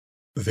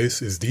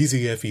This is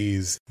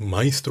DZFE's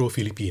Maestro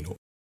Filipino,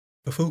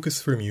 a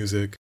focus for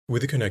music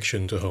with a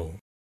connection to home.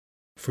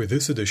 For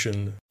this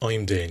edition,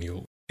 I'm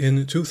Daniel.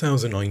 In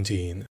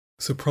 2019,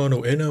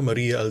 soprano Ena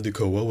Maria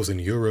Aldecoa was in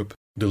Europe,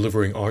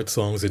 delivering art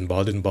songs in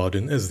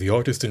Baden-Baden as the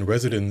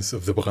artist-in-residence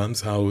of the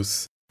Brahms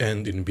House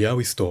and in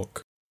Białystok.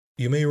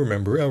 You may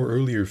remember our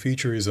earlier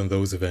features on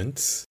those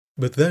events,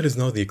 but that is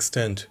not the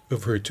extent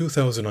of her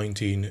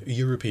 2019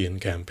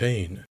 European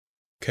campaign.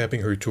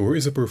 Capping her tour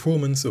is a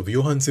performance of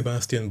Johann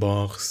Sebastian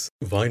Bach's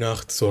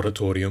Christmas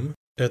Oratorio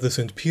at the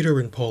St. Peter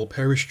and Paul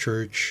Parish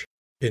Church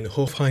in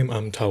Hofheim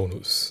am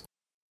Taunus.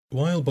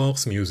 While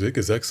Bach's music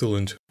is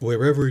excellent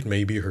wherever it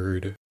may be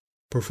heard,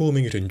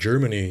 performing it in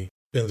Germany,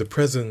 in the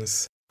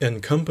presence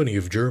and company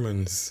of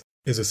Germans,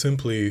 is a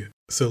simply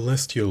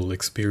celestial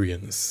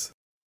experience.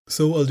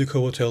 So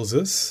Aldecoa tells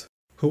us,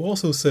 who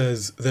also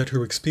says that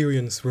her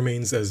experience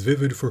remains as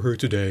vivid for her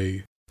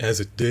today as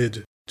it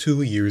did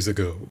 2 years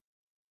ago.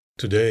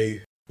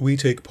 Today, we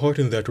take part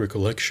in that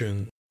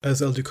recollection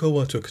as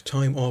Aldecoa took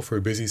time off her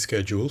busy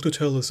schedule to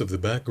tell us of the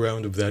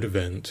background of that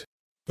event,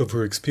 of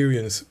her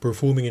experience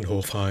performing in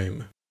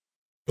Hofheim,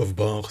 of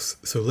Bach's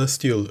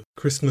celestial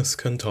Christmas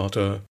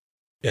cantata,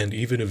 and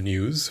even of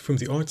news from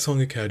the Art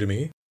Song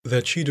Academy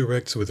that she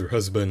directs with her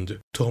husband,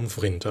 Tom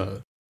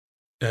Frinta.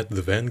 At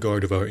the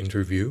vanguard of our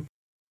interview,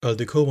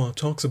 Aldecoa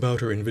talks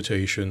about her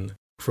invitation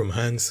from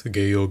Hans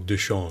Georg de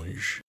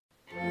Change.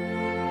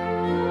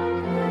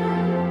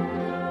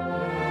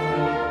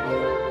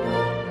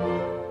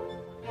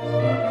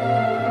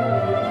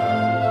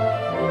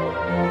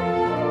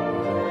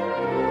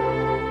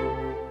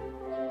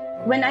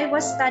 When I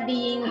was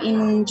studying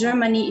in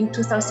Germany in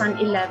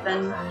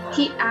 2011,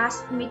 he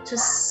asked me to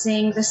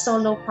sing the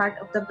solo part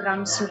of the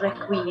Brahms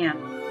Requiem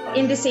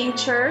in the same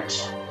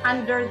church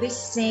under the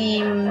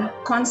same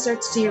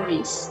concert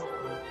series.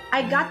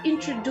 I got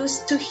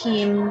introduced to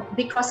him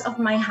because of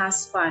my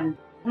husband.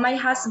 My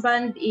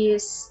husband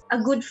is a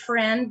good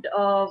friend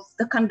of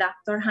the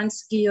conductor,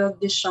 Hans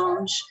Georg de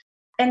Change.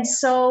 And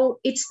so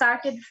it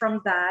started from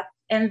that.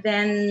 And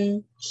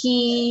then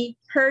he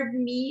heard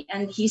me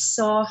and he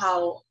saw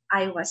how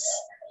I was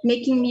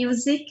making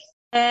music,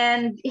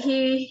 and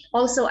he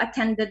also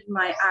attended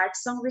my art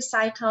song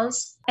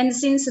recitals. And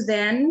since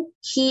then,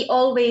 he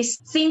always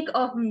think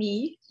of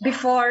me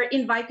before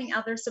inviting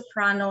other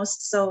sopranos.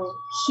 So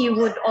he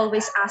would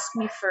always ask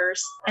me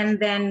first. And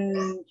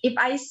then if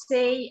I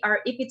say, or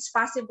if it's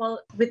possible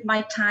with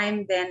my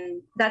time,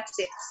 then that's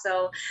it.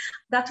 So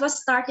that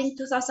was starting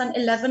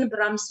 2011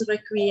 Brahms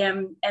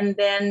Requiem. And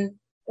then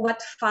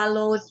what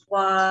followed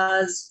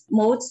was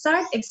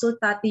Mozart,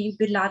 Exultate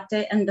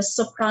Jubilate, and the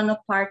soprano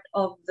part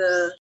of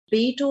the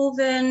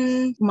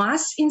Beethoven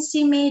Mass in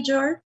C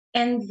major.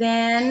 And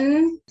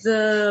then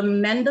the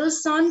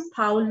Mendelssohn,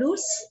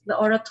 Paulus, the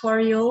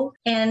Oratorio,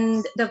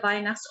 and the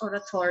Weihnachts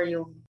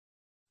Oratorio.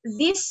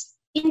 This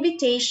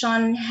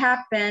invitation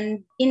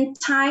happened in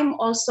time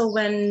also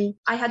when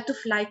I had to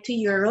fly to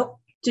Europe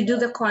to do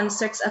the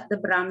concerts at the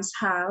Brahms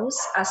House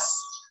as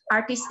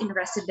artist in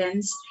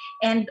residence,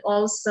 and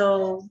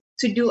also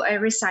to do a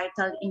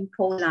recital in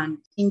Poland,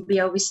 in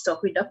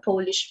Białystok, with a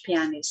Polish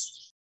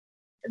pianist.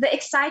 The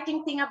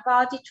exciting thing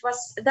about it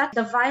was that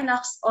the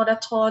Weihnachts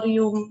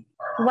Oratorium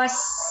was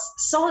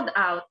sold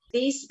out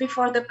days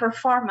before the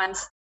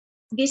performance.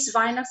 This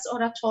Weihnachts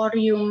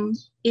Oratorium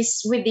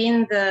is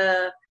within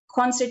the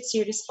concert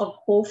series of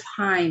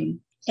Hofheim,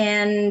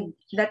 and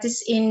that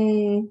is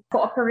in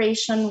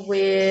cooperation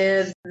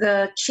with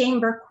the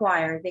chamber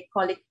choir. They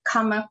call it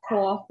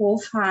Kammerchor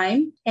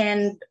Hofheim,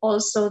 and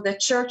also the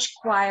church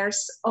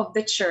choirs of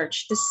the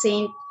church, the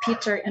St.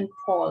 Peter and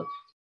Paul.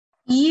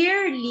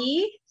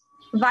 Yearly,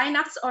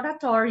 Weihnachts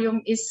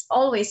Oratorium is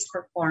always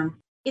performed.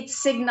 It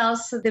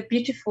signals the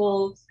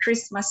beautiful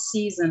Christmas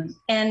season,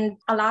 and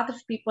a lot of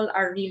people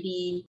are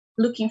really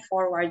looking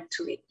forward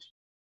to it.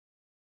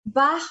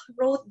 Bach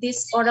wrote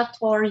this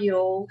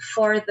oratorio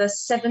for the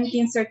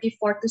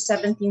 1734 to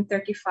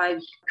 1735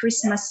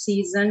 Christmas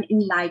season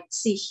in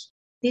Leipzig.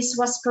 This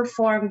was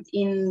performed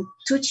in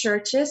 2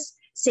 churches,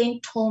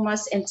 St.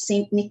 Thomas and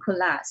St.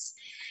 Nicholas.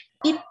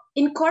 It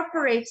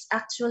incorporates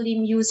actually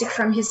music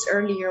from his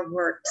earlier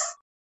works.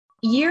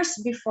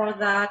 Years before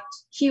that,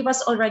 he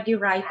was already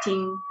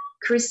writing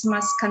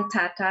Christmas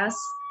cantatas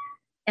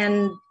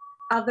and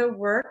other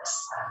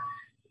works,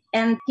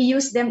 and he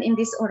used them in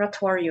this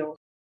oratorio.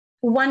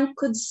 One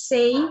could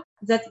say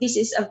that this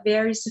is a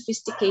very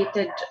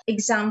sophisticated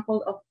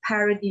example of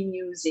parody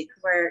music,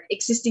 where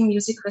existing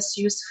music was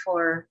used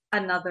for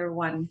another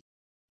one.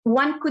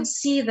 One could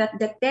see that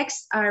the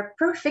texts are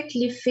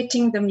perfectly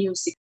fitting the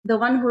music. The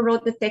one who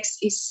wrote the text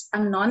is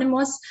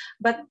anonymous,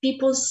 but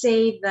people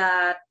say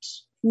that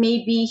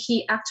maybe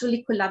he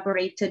actually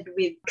collaborated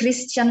with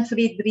Christian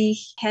Friedrich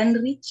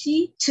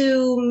Henrici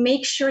to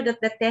make sure that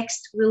the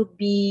text will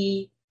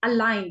be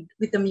aligned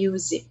with the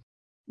music.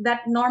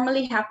 that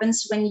normally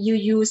happens when you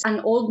use an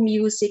old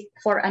music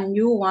for a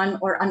new one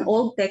or an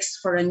old text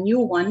for a new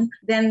one,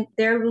 then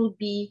there will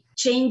be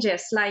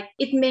changes. Like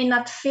it may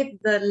not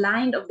fit the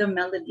line of the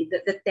melody,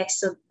 the text,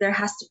 so there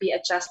has to be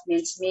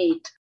adjustments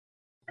made.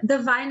 The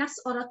Weihnachts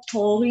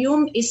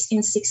Oratorium is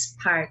in 6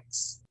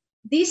 parts.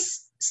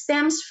 This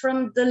stems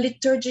from the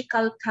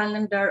liturgical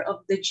calendar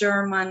of the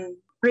German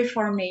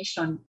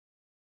Reformation.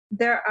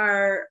 There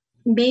are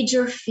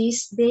major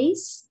feast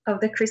days of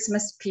the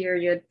Christmas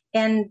period,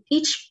 and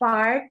each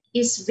part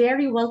is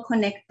very well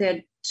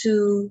connected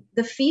to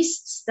the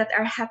feasts that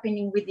are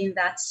happening within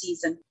that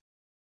season.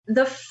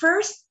 The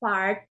first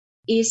part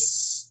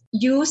is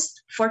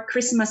used for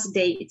Christmas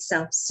Day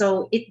itself,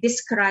 so it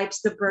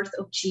describes the birth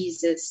of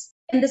Jesus.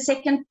 And the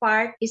second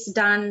part is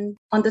done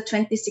on the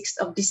 26th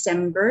of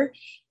December,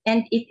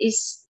 and it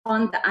is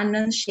on the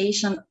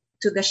Annunciation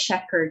to the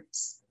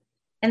shepherds.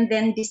 And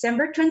then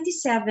December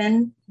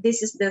 27,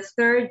 this is the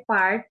third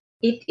part.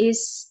 It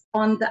is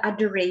on the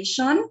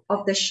adoration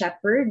of the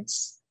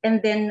shepherds.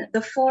 And then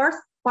the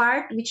fourth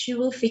part, which you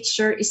will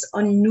feature, is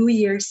on New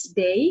Year's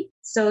Day.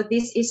 So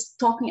this is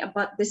talking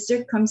about the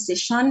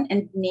circumcision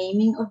and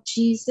naming of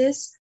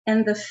Jesus.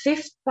 And the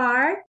fifth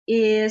part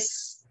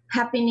is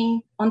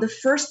happening on the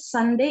first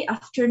Sunday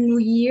after New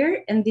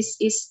Year. And this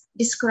is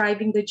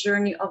describing the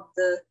journey of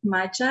the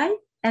Magi.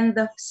 And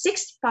the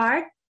sixth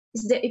part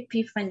is the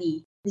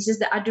Epiphany. This is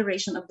the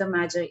adoration of the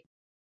Magi.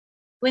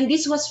 When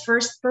this was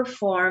first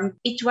performed,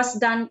 it was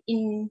done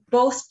in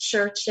both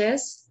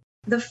churches.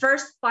 The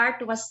first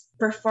part was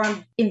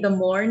performed in the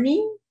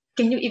morning.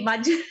 Can you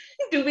imagine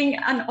doing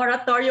an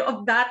oratorio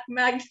of that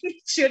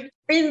magnitude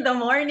in the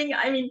morning?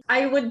 I mean,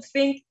 I would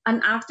think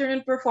an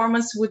afternoon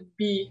performance would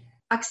be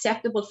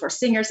acceptable for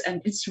singers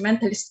and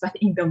instrumentalists, but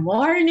in the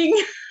morning,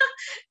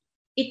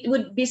 it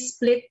would be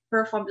split,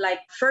 performed like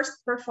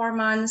first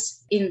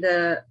performance in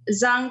the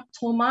St.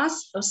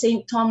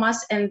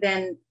 Thomas, and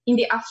then in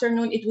the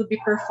afternoon, it would be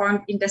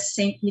performed in the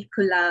St.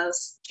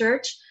 Nicholas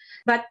Church.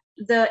 But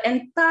the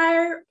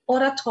entire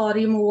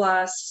oratorium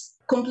was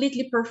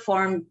completely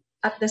performed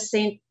at the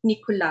St.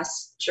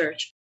 Nicholas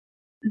Church.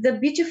 The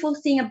beautiful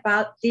thing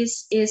about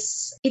this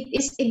is it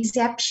is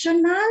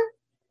exceptional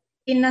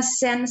in a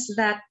sense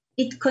that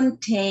it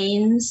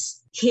contains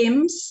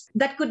hymns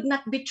that could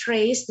not be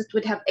traced, that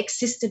would have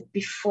existed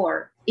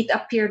before it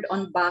appeared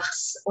on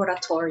Bach's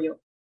oratorio.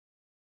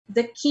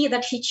 The key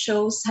that he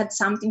chose had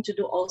something to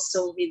do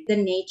also with the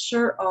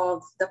nature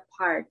of the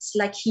parts.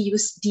 Like he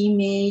used D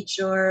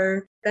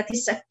major, that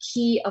is a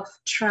key of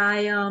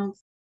triumph.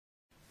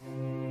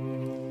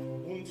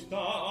 Und da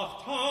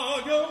 8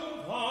 Tage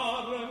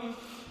waren,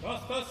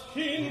 dass das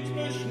Kind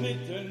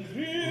beschnitten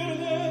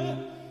würde,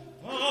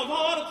 da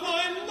ward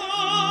sein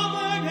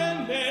Name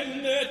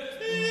genennet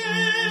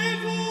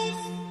Jesus,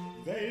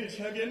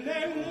 welcher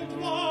genennet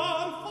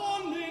war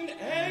von den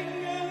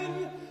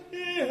Engeln,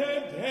 ehe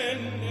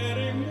denn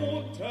im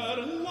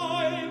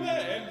Mutterleibe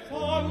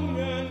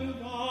empfangen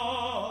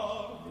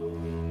war.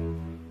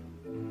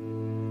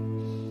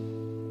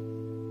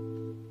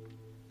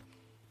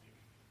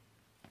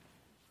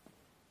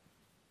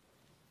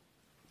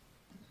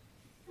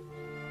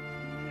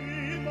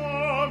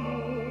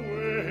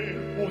 Immanuel,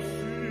 o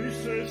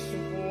süßes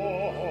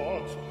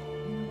Wort,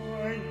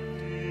 mein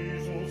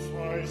Jesus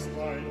heißt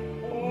mein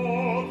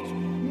Hort,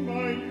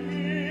 mein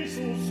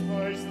Jesus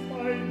heißt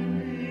mein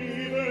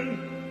Leben,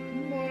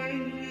 mein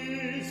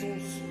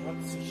Jesus hat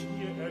sich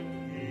mir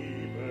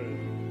ergeben.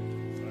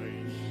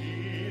 Sein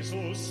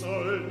Jesus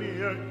soll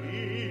mir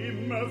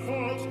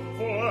immerfort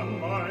vor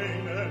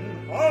meinen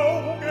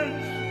Augen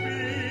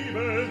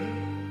schweben.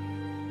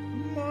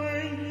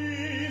 Mein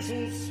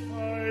Jesus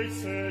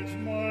heißet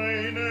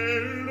meine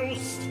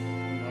Lust,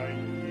 mein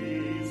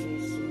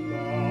Jesus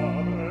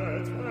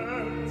labet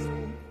Herz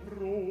und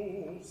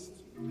Brust.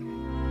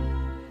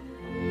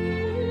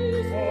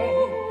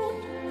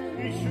 Kommt,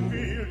 ich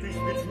will dich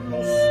mit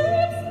Lust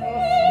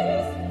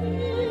umfassen,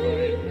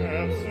 mein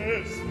Herz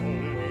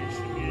soll mich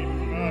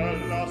immer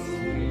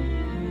lassen.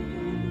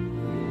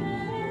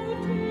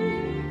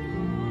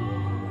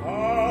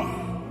 Ach,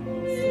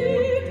 so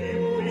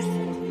lieblich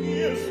zu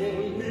dir, so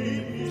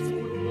lieblich zu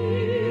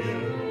dir.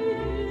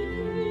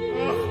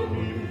 Ach,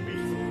 nimm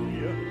mich zu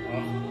dir,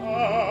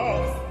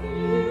 ach,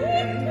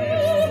 nimm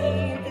mich zu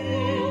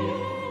dir.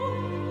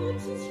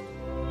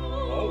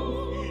 Auch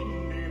in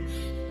dem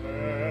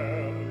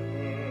Sterben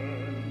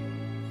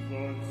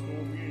sollst du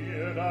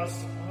mir das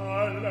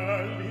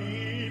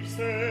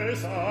Allerliebste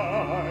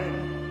sein.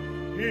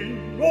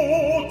 In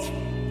Not,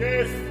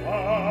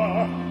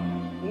 Gefahr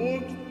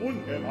und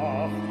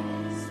Ungemach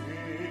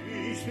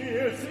seh ich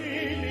der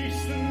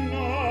Seligsten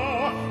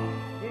nach.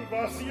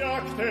 Was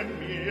jagt denn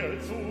mir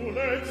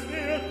zuletzt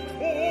der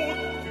Tod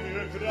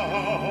für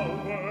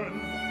Grauen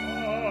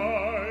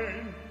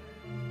ein?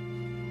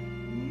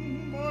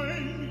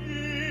 Mein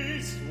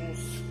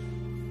Jesus,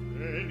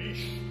 wenn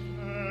ich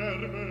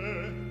sterbe,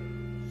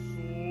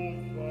 so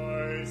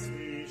weiß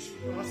ich,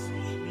 dass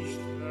ich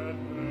nicht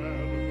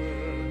verderbe.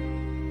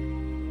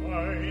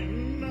 Dein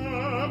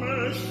Name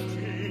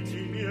steht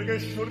in mir mir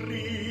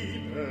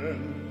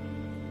geschrieben,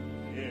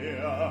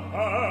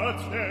 hat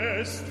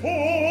des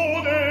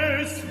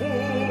Todes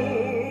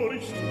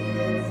Furcht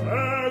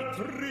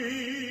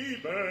vertrieben.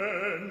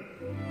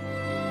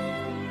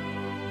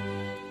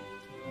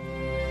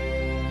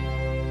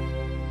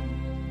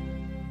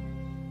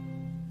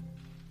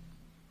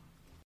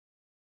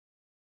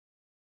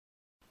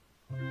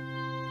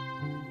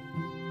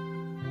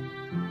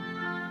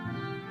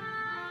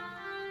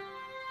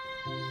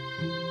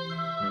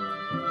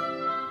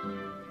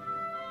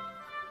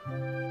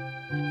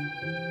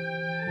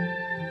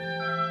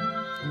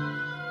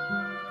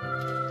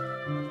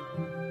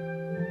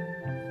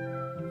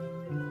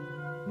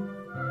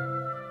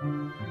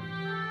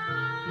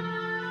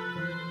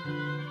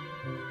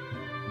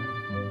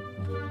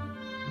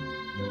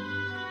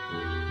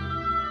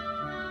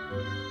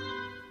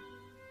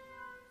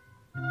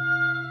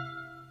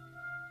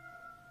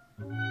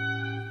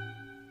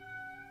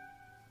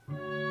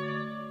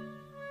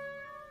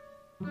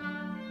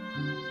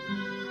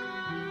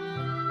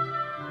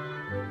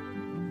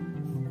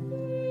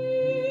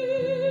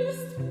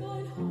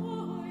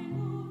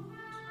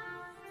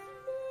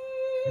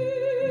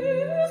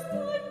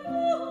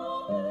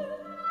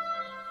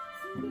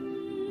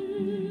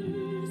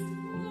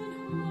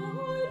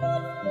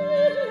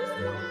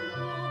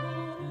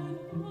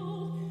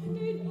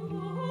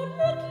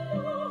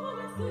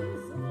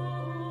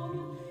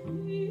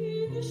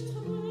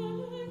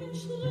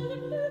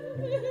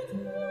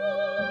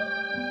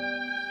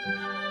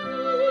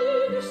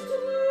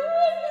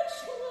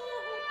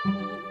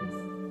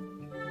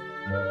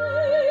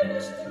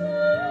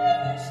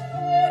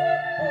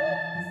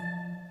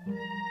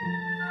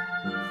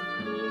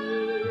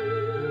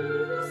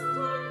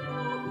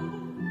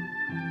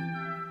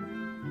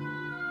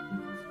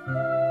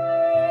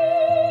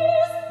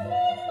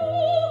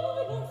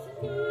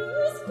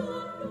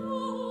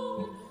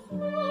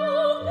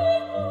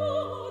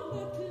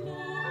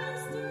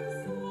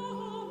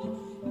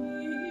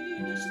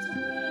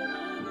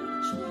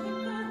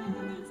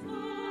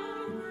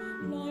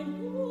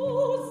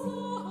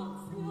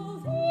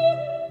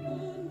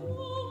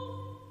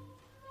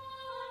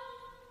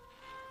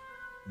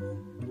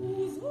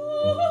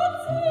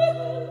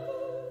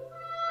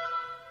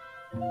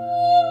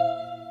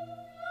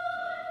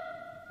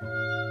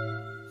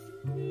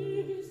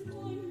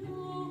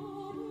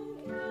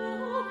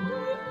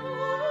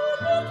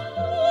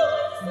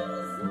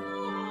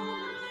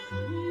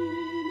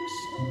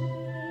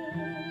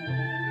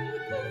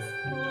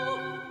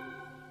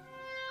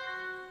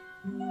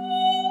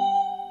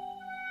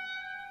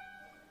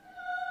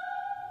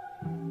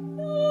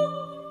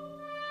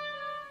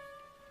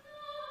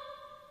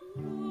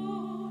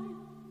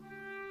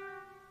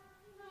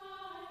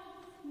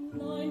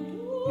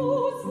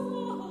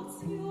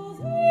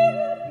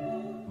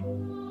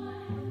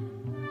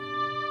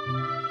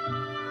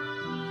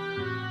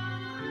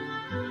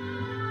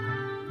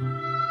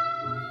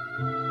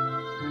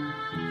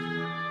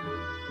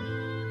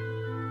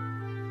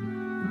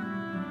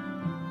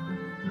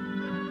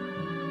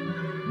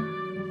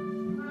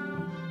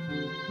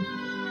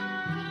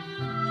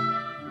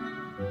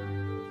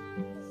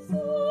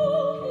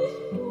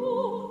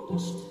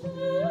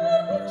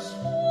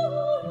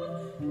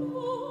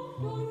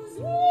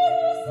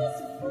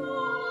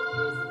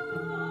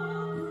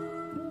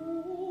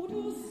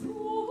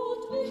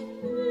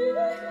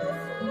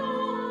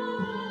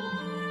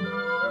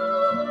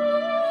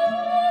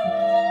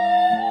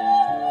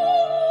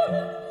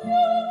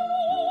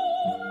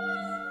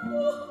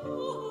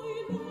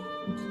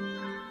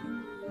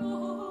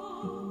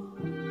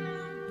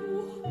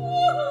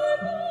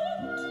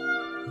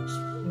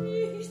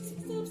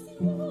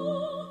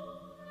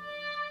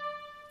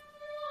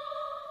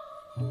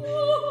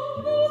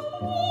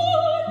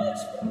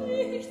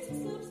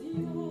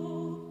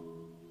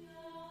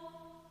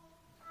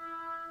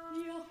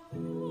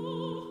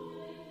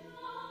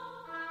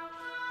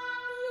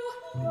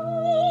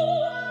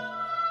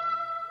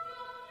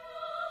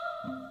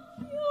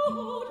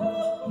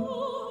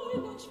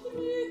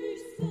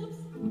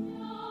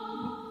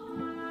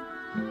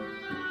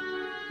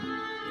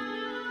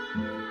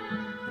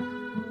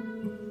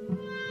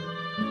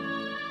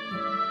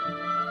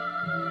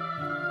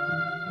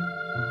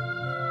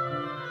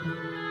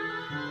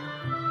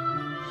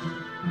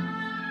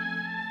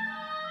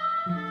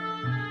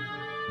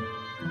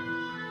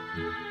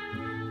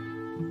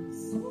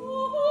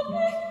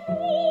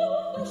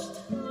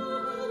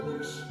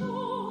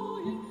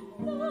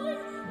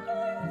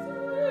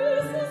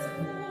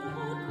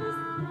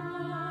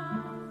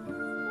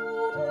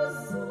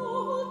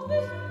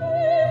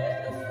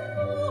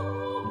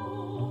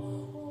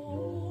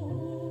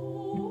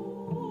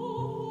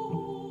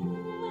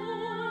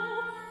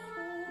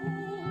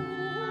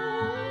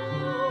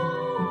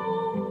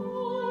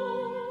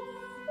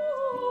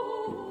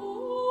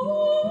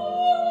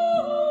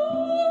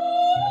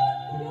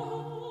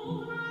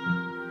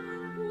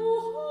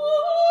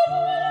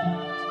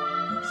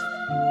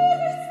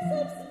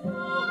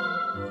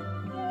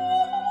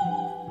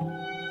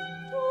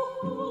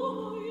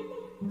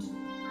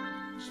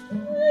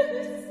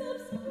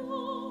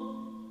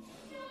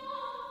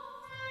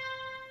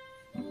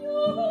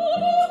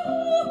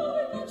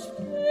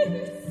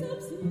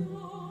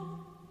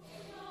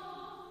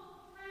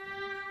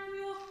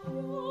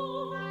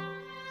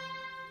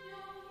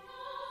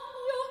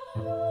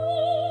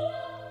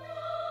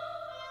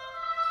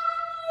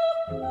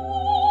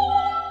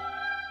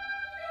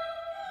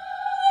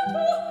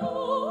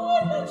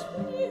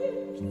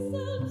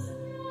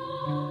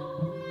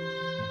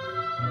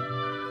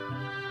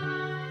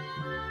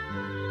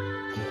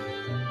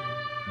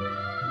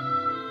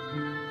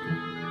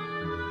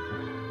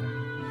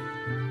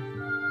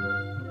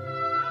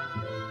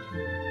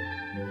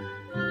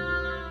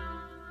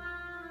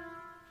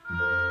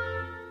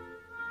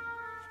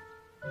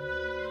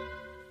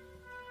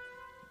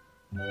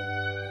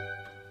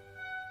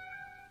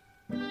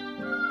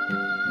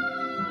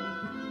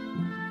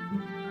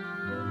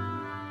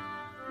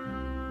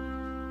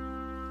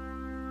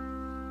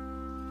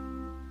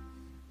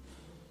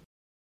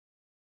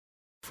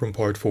 From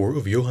Part 4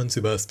 of Johann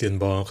Sebastian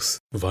Bach's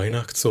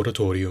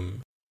Weihnachtsoratorium,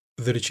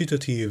 the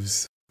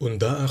recitatives Und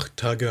da 8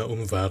 Tage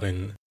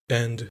waren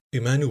and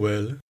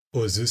Emmanuel,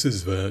 o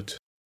süßes Wort,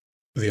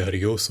 the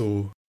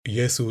Arioso,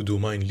 Jesu du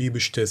mein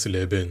liebstes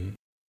Leben,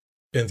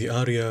 and the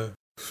aria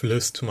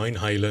Flößt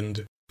mein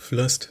Heiland,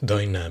 flößt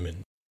dein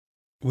Namen.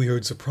 We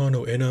heard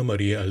soprano Ena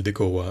Maria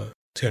Aldecoa,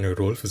 tenor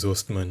Rolf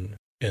Zostmann,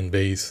 and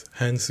bass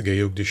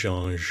Hans-Georg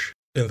Deschange,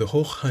 and the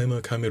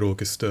Hochheimer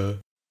Kammerorchester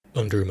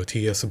under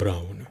Matthias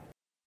Braun.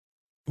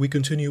 We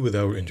continue with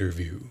our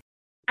interview.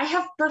 I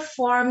have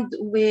performed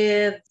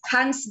with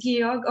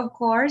Hans-Georg, of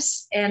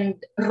course, and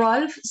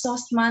Rolf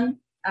Zostmann.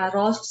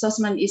 Rolf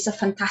Zostmann is a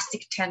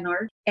fantastic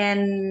tenor,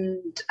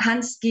 and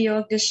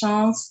Hans-Georg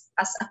Deschange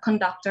as a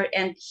conductor,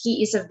 and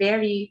he is a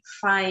very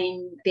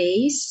fine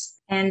bass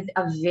and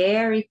a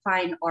very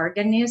fine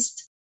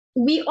organist.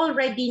 We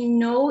already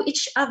know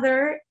each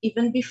other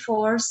even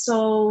before,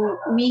 so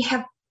we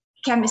have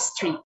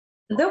chemistry.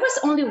 There was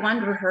only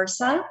one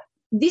rehearsal.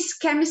 This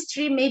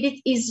chemistry made it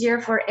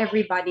easier for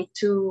everybody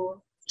to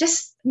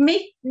just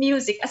make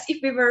music as if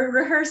we were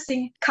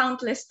rehearsing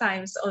countless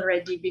times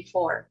already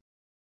before.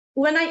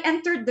 When I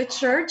entered the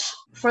church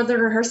for the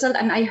rehearsal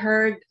and I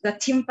heard the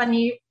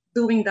timpani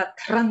doing that,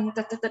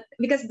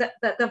 because the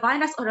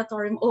Weihnachts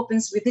Oratorium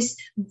opens with this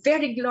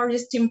very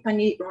glorious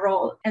timpani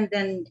roll, and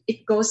then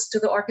it goes to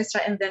the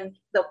orchestra, and then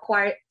the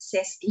choir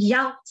says,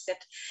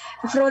 Jauchzet,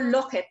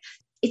 frohlocket.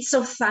 It's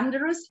so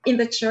thunderous in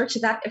the church,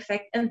 that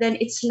effect, and then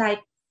it's like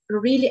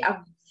really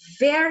a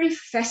very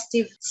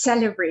festive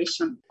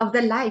celebration of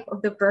the life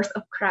of the birth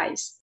of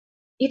Christ.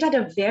 It had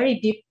a very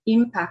deep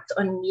impact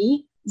on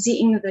me,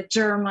 seeing the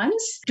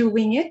Germans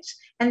doing it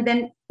and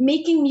then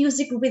making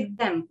music with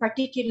them,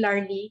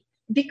 particularly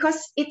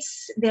because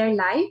it's their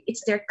life,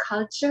 it's their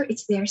culture,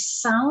 it's their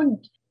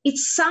sound. It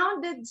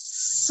sounded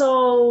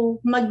so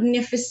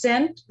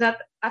magnificent that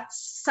at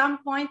some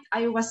point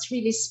I was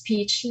really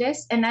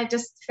speechless, and I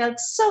just felt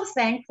so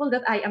thankful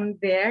that I am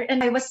there,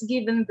 and I was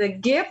given the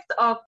gift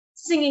of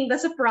singing the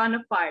soprano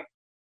part.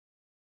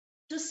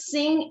 To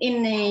sing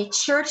in a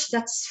church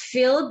that's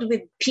filled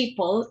with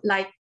people,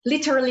 like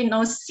literally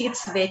no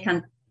seats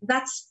vacant,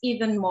 that's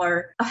even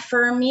more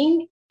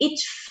affirming. It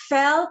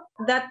felt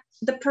that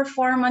the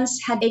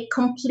performance had a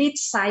complete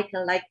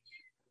cycle, like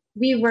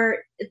we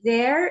were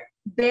there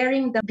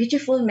bearing the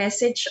beautiful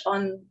message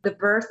on the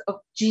birth of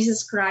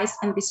Jesus Christ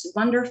and this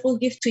wonderful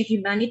gift to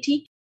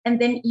humanity. And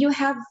then you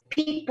have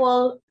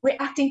people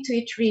reacting to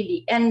it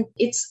really. And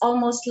it's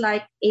almost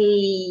like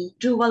a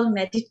dual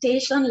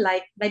meditation,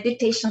 like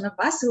meditation of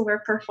us who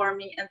were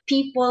performing and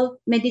people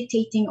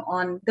meditating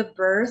on the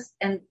birth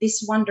and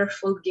this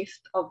wonderful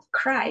gift of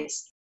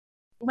Christ.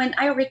 When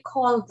I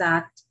recall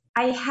that,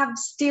 I have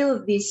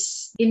still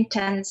this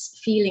intense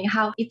feeling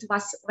how it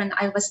was when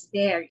I was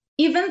there.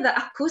 Even the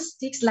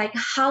acoustics, like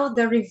how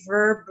the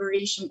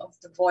reverberation of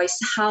the voice,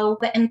 how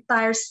the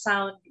entire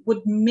sound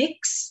would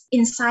mix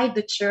inside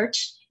the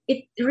church,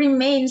 it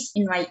remains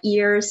in my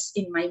ears,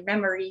 in my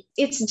memory.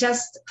 It's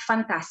just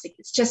fantastic.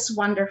 It's just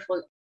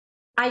wonderful.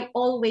 I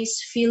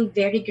always feel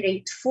very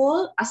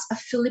grateful as a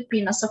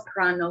Filipino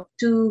soprano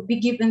to be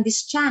given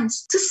this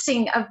chance to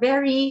sing a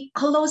very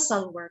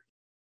colossal work.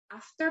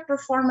 After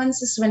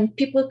performances, when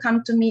people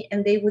come to me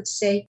and they would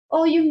say,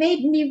 oh, you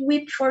made me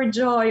weep for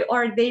joy,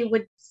 or they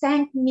would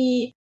thank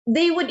me.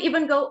 They would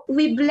even go,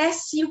 we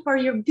bless you for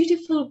your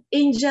beautiful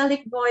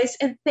angelic voice,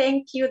 and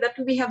thank you that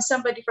we have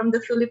somebody from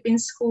the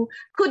Philippines who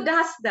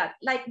does that,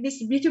 like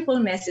this beautiful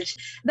message.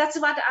 That's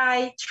what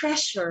I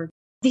treasure.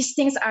 These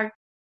things are,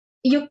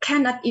 you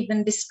cannot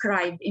even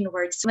describe in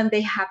words when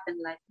they happen,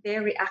 like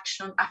their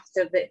reaction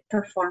after the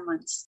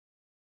performance.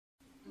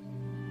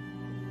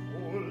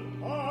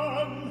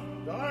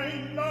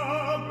 Dein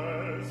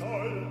Name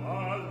soll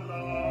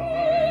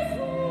allein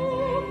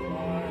von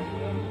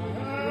meinem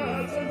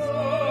Herzen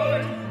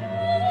sein.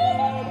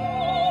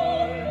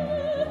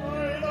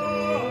 Dein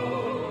Name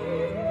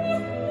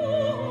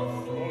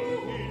soll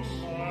in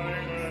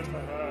meinem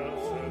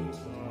Herzen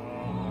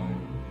sein.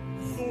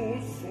 So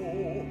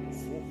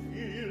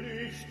viel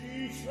ich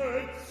dich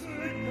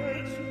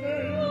entzückend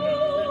nenne,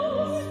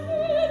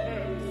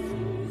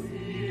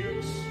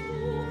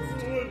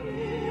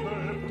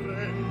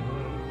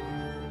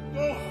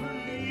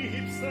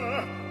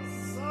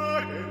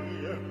 sage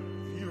mir,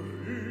 wie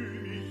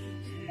rühmig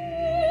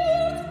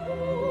geht.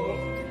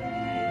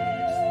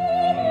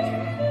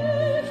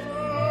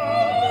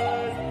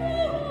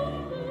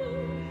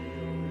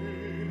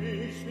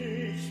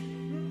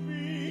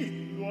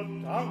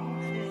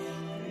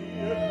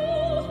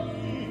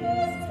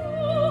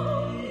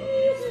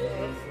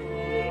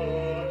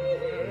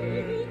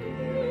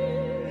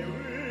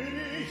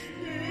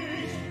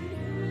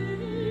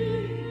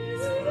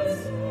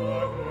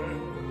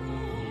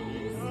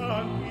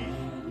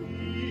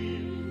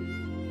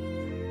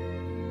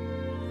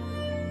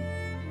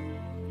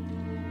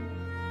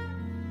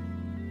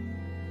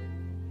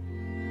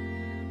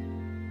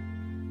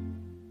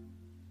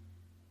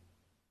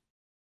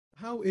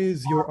 How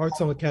is your Art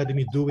Song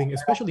Academy doing,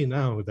 especially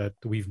now that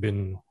we've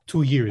been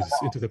 2 years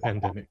into the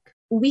pandemic?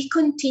 We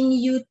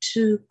continue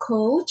to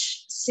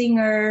coach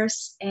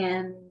singers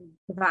and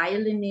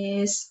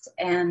violinists,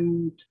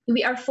 and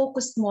we are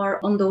focused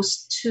more on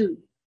those two.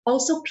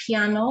 Also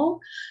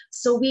piano.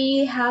 So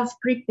we have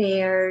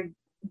prepared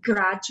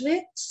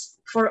graduates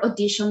for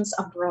auditions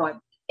abroad.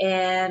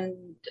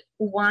 And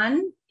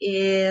one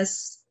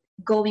is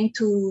going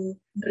to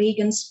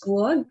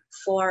Regensburg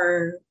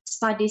for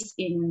studies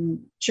in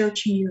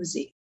church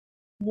music.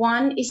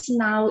 One is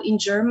now in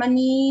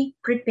Germany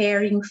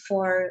preparing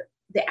for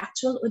the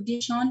actual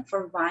audition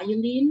for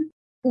violin.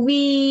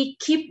 We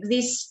keep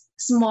this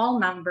small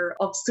number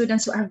of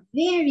students who are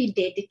very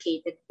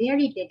dedicated.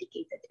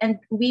 And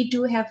we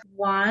do have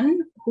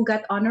one who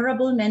got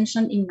honorable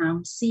mention in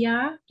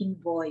NAMSIA in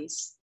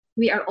voice.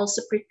 We are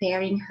also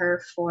preparing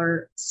her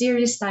for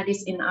serious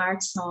studies in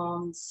art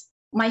songs.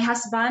 My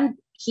husband,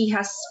 he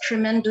has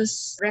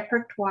tremendous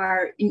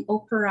repertoire in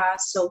opera,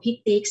 so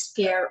he takes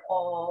care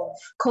of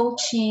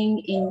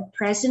coaching in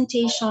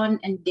presentation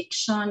and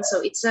diction.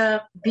 So it's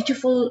a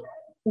beautiful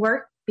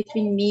work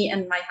between me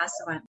and my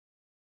husband.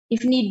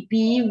 If need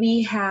be,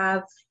 we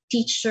have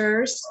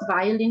teachers,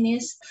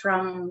 violinists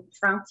from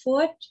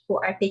Frankfurt who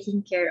are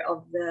taking care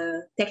of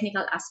the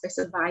technical aspects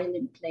of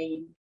violin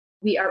playing.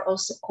 We are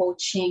also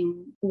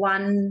coaching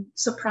one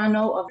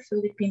soprano of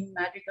Philippine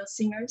madrigal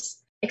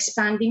singers,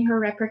 expanding her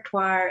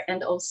repertoire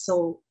and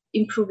also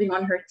improving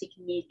on her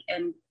technique.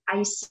 And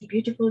I see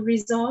beautiful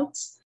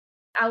results.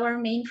 Our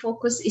main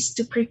focus is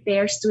to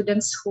prepare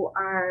students who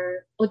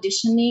are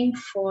auditioning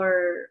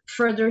for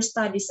further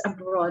studies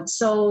abroad.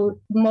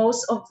 So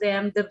most of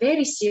them, the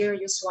very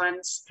serious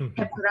ones,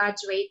 have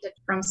graduated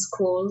from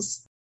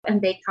schools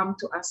and they come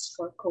to us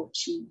for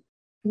coaching.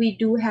 We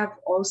do have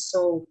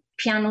also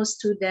piano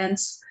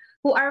students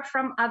who are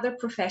from other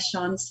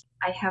professions.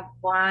 I have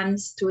one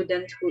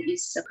student who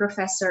is a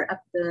professor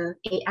at the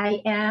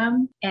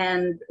AIM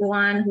and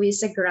one who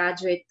is a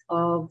graduate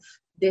of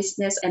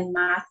business and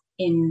math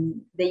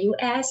in the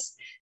US,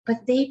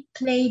 but they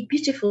play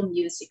beautiful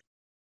music.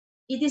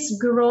 It is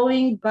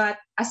growing, but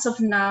as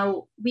of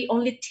now, we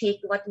only take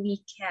what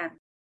we can.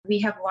 We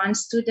have one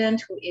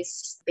student who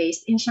is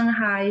based in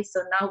Shanghai,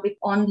 so now with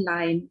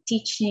online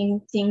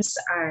teaching, things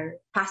are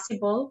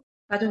possible.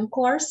 But of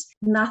course,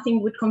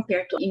 nothing would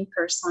compare to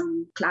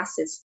in-person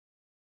classes.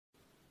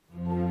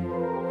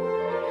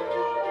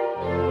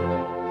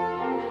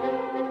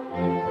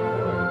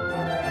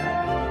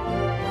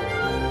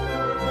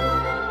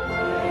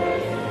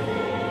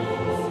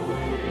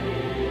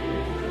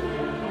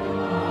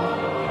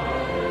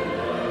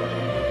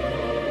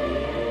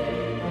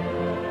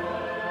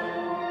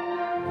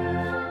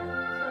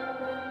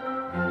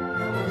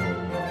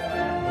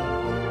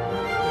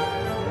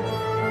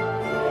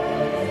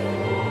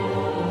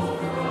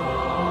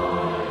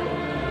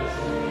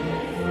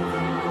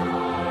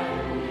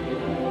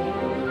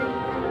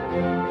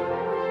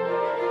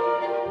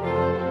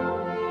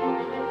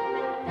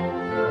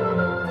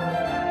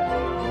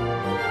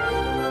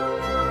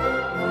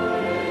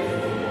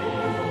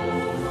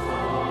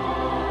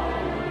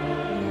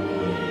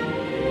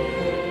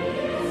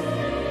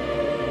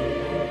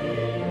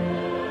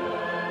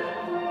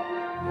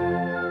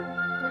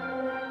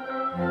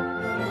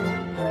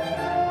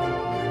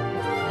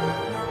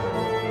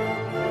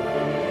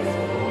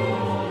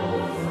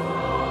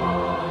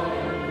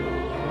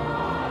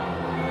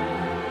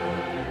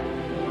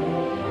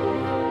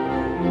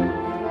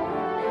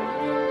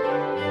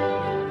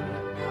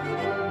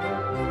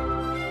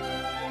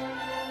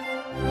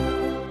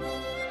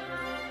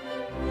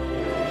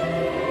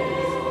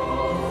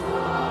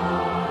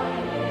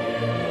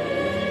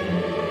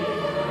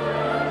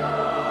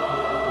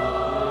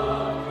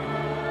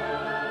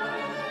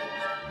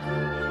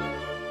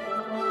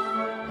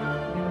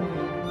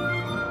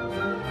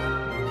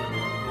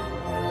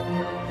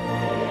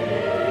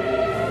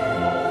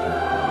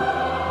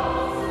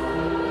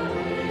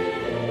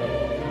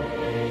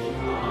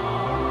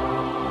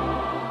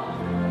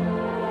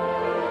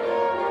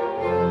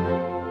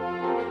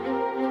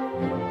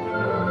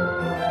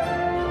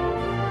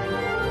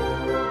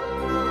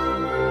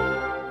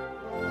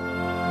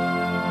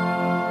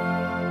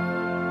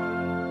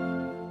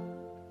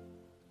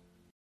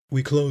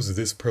 We close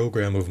this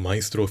program of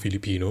Maestro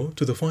Filipino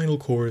to the final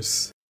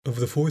course of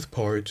the fourth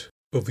part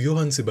of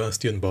Johann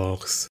Sebastian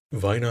Bach's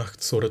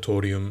Weihnachts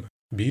Oratorium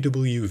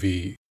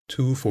BWV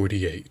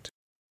 248.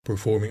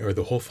 Performing are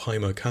the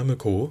Hofheimer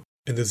Kammerchor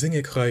and the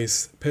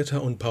Singekreis Peter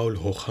und Paul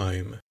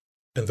Hofheim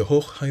and the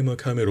Hochheimer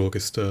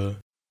Kammerorchester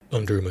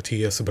under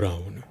Matthias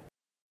Braun.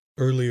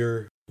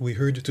 Earlier, we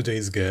heard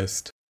today's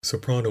guest,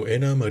 soprano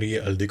Ena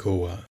Maria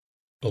Aldecoa,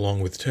 along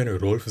with tenor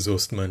Rolf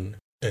Zostmann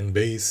and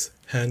bass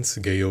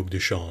Hans-Georg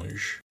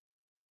Deschange.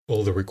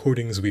 All the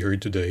recordings we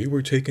heard today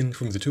were taken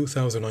from the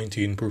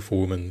 2019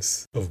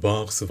 performance of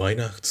Bach's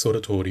Weihnachts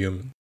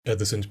Oratorium at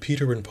the St.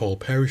 Peter and Paul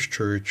Parish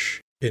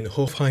Church in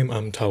Hofheim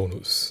am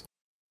Taunus.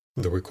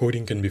 The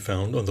recording can be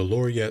found on the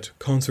Laureate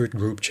Concert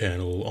Group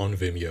channel on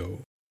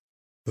Vimeo.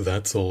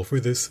 That's all for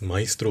this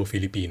Maestro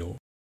Filipino,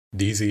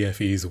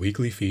 DZFE's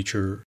weekly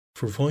feature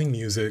for fine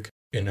music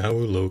in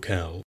our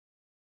locale.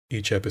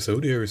 Each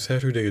episode airs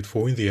Saturday at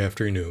 4 in the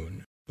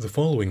afternoon, the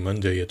following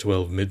Monday at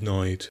 12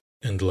 midnight,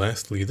 and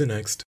lastly the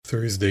next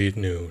Thursday at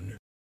noon.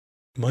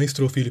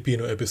 Maestro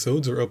Filipino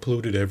episodes are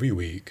uploaded every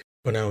week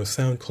on our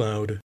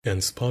SoundCloud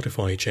and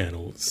Spotify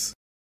channels.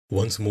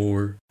 Once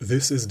more,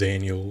 this is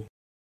Daniel.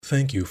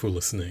 Thank you for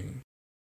listening.